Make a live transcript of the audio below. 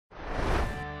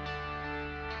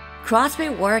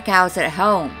CrossFit workouts at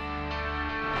home.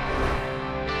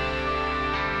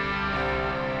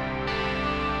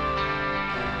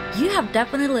 You have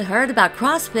definitely heard about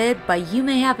CrossFit, but you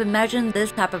may have imagined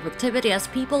this type of activity as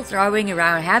people throwing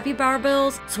around heavy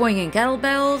barbells, swinging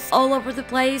kettlebells all over the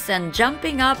place, and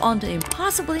jumping up onto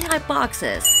impossibly high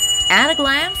boxes. At a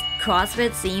glance,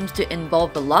 CrossFit seems to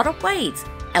involve a lot of weights,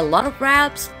 a lot of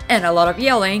reps, and a lot of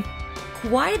yelling.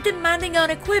 Quite demanding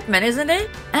on equipment, isn't it?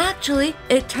 Actually,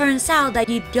 it turns out that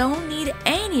you don't need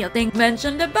any of the things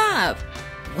mentioned above.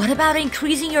 What about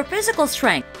increasing your physical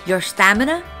strength, your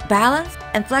stamina, balance,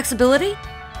 and flexibility?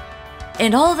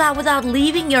 And all that without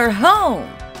leaving your home!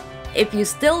 If you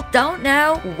still don't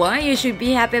know why you should be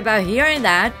happy about hearing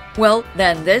that, well,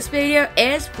 then this video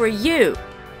is for you.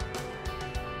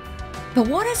 But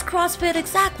what is CrossFit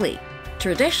exactly?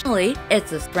 Traditionally,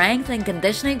 it's a strength and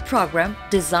conditioning program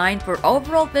designed for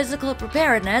overall physical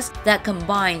preparedness that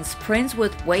combines sprints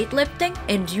with weightlifting,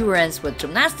 endurance with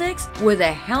gymnastics, with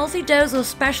a healthy dose of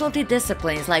specialty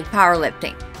disciplines like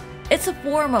powerlifting. It's a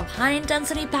form of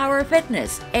high-intensity power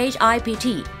fitness,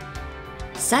 HIPT.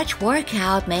 Such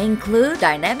workout may include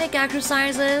dynamic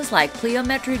exercises like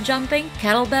plyometric jumping,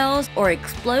 kettlebells, or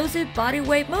explosive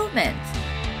bodyweight movements.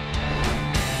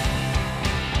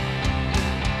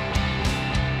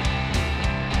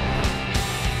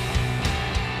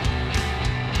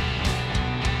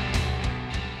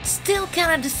 Still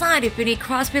cannot decide if you need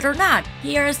CrossFit or not.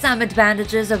 Here are some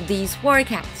advantages of these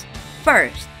workouts.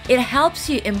 First, it helps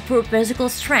you improve physical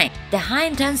strength. The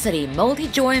high-intensity,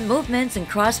 multi-joint movements in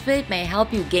CrossFit may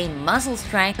help you gain muscle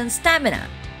strength and stamina.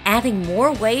 Adding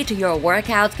more weight to your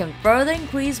workouts can further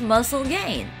increase muscle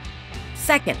gain.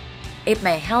 Second, it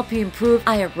may help you improve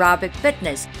aerobic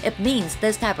fitness. It means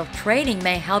this type of training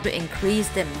may help you increase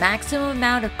the maximum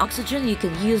amount of oxygen you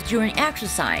can use during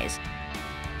exercise.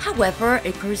 However,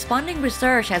 a corresponding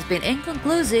research has been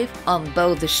inconclusive on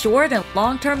both the short and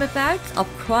long-term effects of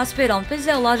CrossFit on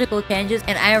physiological changes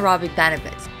and aerobic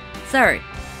benefits. Third,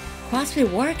 CrossFit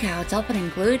workouts often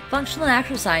include functional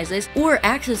exercises or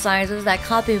exercises that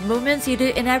copy movements you do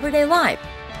in everyday life.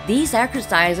 These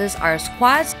exercises are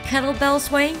squats, kettlebell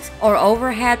swings, or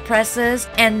overhead presses,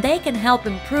 and they can help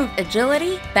improve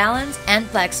agility, balance, and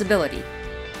flexibility.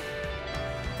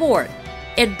 Fourth,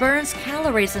 it burns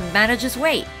calories and manages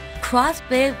weight.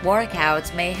 CrossFit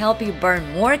workouts may help you burn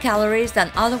more calories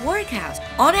than other workouts.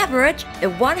 On average,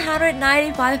 a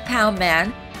 195-pound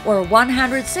man or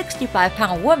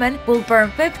 165-pound woman will burn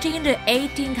 15 to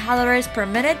 18 calories per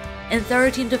minute and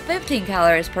 13 to 15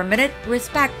 calories per minute,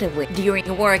 respectively, during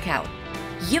a workout.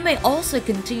 You may also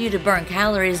continue to burn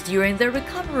calories during the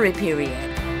recovery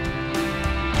period.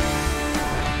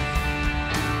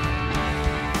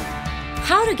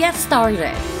 How to get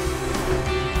started.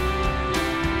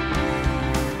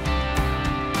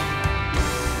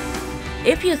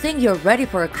 If you think you're ready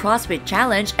for a CrossFit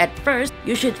challenge, at first,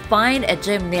 you should find a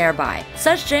gym nearby.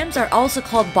 Such gyms are also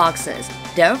called boxes.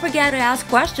 Don't forget to ask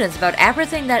questions about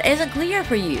everything that isn't clear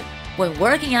for you. When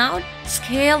working out,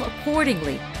 scale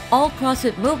accordingly. All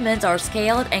CrossFit movements are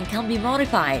scaled and can be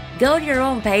modified. Go at your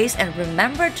own pace and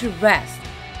remember to rest.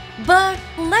 But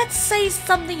let's say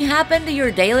something happened to your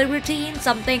daily routine,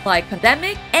 something like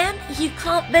pandemic, and you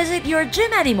can't visit your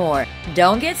gym anymore.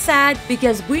 Don't get sad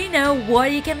because we know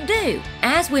what you can do.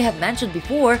 As we have mentioned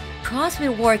before,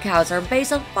 CrossFit workouts are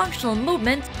based on functional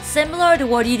movements similar to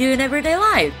what you do in everyday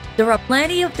life. There are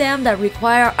plenty of them that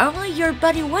require only your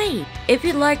body weight. If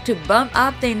you'd like to bump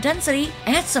up the intensity,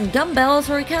 add some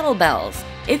dumbbells or kettlebells.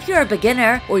 If you're a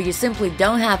beginner or you simply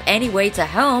don't have any weights at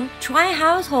home, try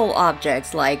household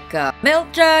objects like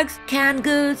milk jugs, canned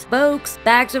goods, books,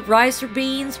 bags of rice or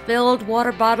beans, filled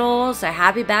water bottles, a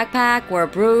heavy backpack, or a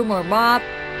broom or mop.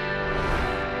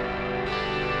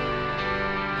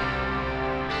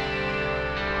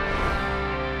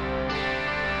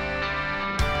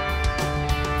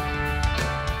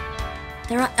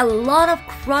 There are a lot of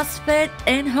CrossFit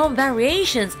in-home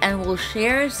variations and we'll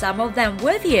share some of them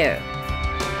with you.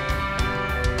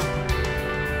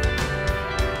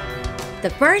 The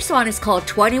first one is called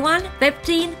 21,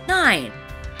 15, 9.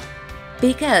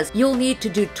 Because you'll need to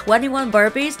do 21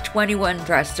 burpees, 21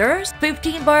 thrusters,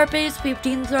 15 burpees,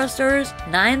 15 thrusters,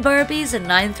 9 burpees, and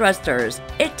 9 thrusters.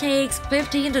 It takes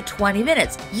 15 to 20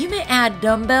 minutes. You may add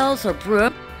dumbbells or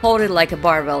broom, hold it like a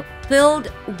barbell,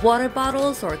 filled water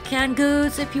bottles or canned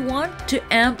goods if you want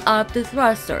to amp up the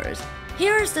thrusters.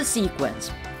 Here's the sequence.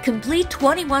 Complete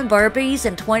 21 burpees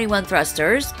and 21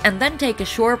 thrusters, and then take a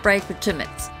short break for 2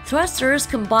 minutes. Thrusters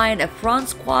combine a front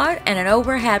squat and an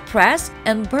overhead press,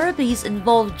 and burpees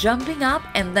involve jumping up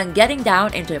and then getting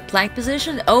down into a plank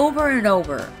position over and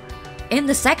over. In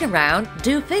the second round,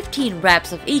 do 15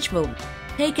 reps of each movement.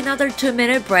 Take another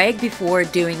 2-minute break before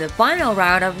doing the final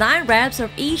round of 9 reps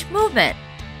of each movement.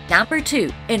 Number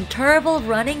 2. Interval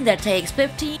running that takes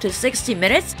 50 to 60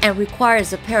 minutes and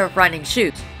requires a pair of running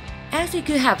shoes. As you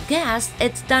could have guessed,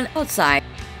 it's done outside,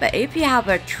 but if you have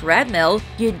a treadmill,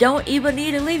 you don't even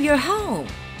need to leave your home.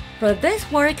 For this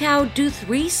workout, do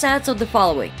 3 sets of the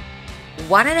following: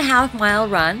 1.5 mile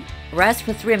run, rest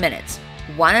for 3 minutes.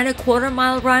 1.25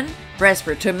 mile run, rest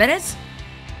for 2 minutes.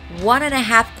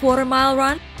 1.5 quarter mile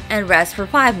run, and rest for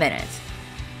 5 minutes.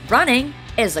 Running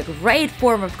is a great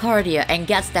form of cardio and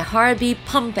gets the heartbeat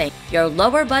pumping. Your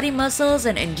lower body muscles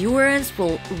and endurance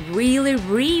will really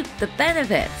reap the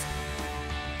benefits.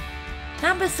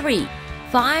 Number 3.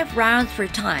 5 rounds for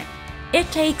time. It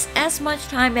takes as much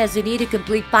time as you need to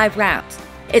complete 5 rounds.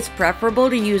 It's preferable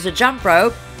to use a jump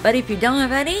rope, but if you don't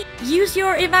have any, use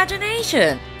your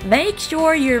imagination. Make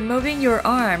sure you're moving your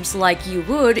arms like you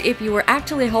would if you were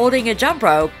actually holding a jump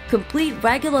rope. Complete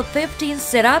regular 15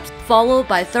 sit-ups followed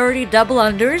by 30 double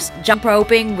unders, jump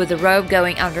roping with the rope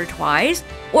going under twice,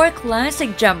 or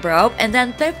classic jump rope and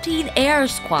then 15 air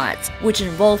squats, which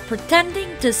involve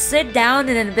pretending to sit down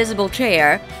in an invisible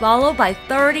chair, followed by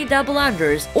 30 double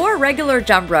unders or regular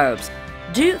jump ropes.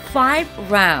 Do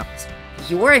 5 rounds.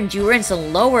 Your endurance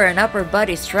and lower and upper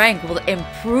body strength will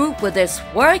improve with this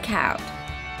workout.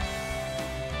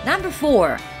 Number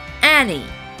 4. Annie.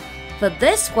 For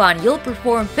this one, you'll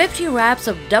perform 50 reps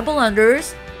of double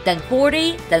unders, then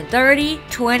 40, then 30,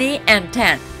 20, and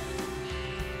 10.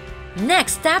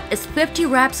 Next step is 50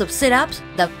 reps of sit-ups,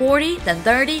 then 40, then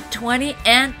 30, 20,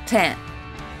 and 10.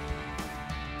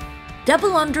 Double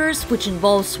unders, which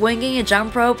involve swinging a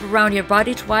jump rope around your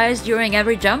body twice during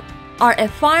every jump, are a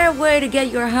fine way to get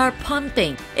your heart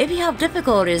pumping. If you have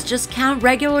difficulties, just count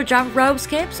regular jump rope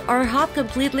skips or hop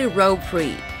completely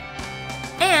rope-free.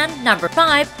 And number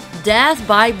 5, death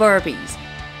by burpees.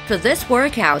 For this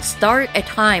workout, start a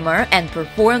timer and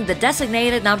perform the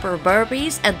designated number of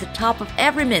burpees at the top of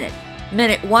every minute.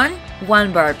 Minute 1,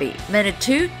 1 burpee. Minute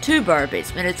 2, 2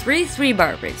 burpees. Minute 3, 3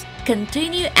 burpees.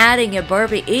 Continue adding a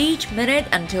burpee each minute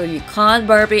until you can't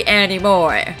burpee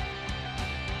anymore.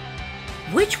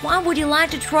 Which one would you like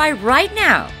to try right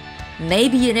now?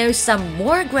 Maybe you know some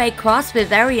more great CrossFit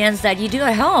variants that you do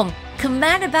at home.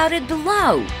 Comment about it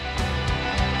below.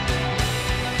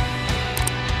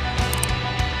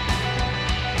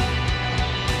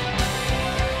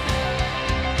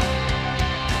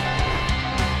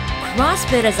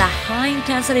 CrossFit is a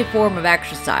high-intensity form of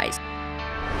exercise.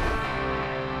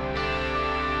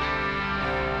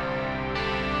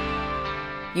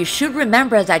 You should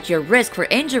remember that your risk for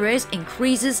injuries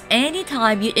increases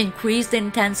anytime you increase the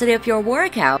intensity of your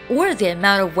workout or the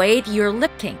amount of weight you're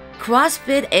lifting.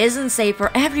 CrossFit isn't safe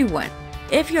for everyone.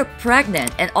 If you're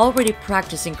pregnant and already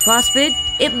practicing CrossFit,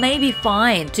 it may be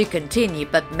fine to continue,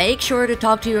 but make sure to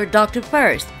talk to your doctor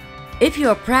first. If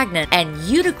you're pregnant and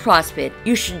you do CrossFit,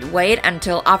 you should wait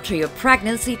until after your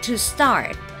pregnancy to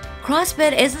start.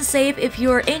 CrossFit isn't safe if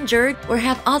you're injured or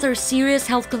have other serious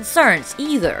health concerns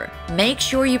either. Make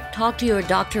sure you talk to your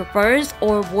doctor first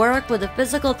or work with a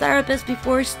physical therapist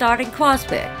before starting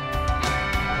CrossFit.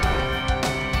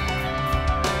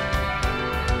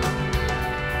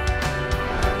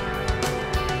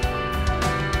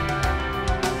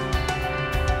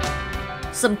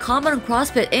 Some common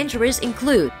CrossFit injuries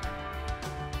include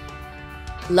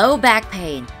low back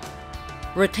pain,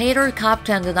 rotator cuff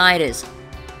tendonitis,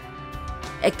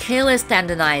 Achilles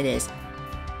tendonitis,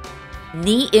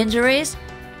 knee injuries,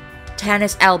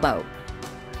 tennis elbow.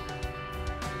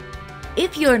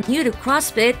 If you're new to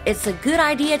CrossFit, it's a good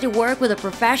idea to work with a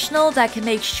professional that can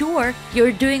make sure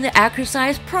you're doing the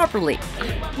exercise properly.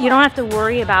 You don't have to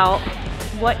worry about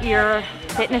what your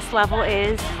fitness level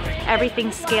is.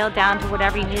 Everything's scaled down to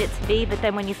whatever you need it to be, but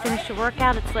then when you finish your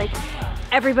workout, it's like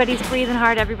everybody's breathing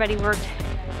hard, everybody worked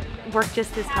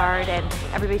just as hard, and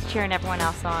everybody's cheering everyone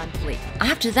else on.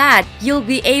 After that, you'll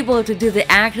be able to do the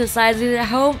exercises at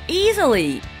home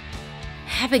easily.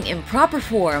 Having improper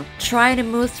form, trying to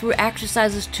move through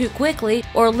exercises too quickly,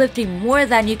 or lifting more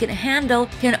than you can handle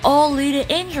can all lead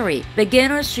to injury.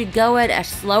 Beginners should go at a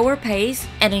slower pace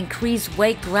and increase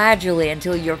weight gradually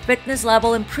until your fitness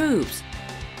level improves.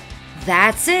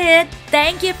 That's it!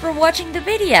 Thank you for watching the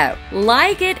video.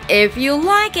 Like it if you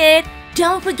like it.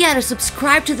 Don't forget to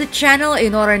subscribe to the channel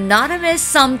in order not to miss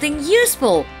something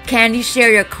useful. Can you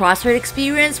share your CrossFit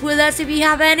experience with us if you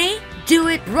have any? Do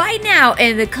it right now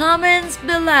in the comments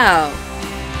below.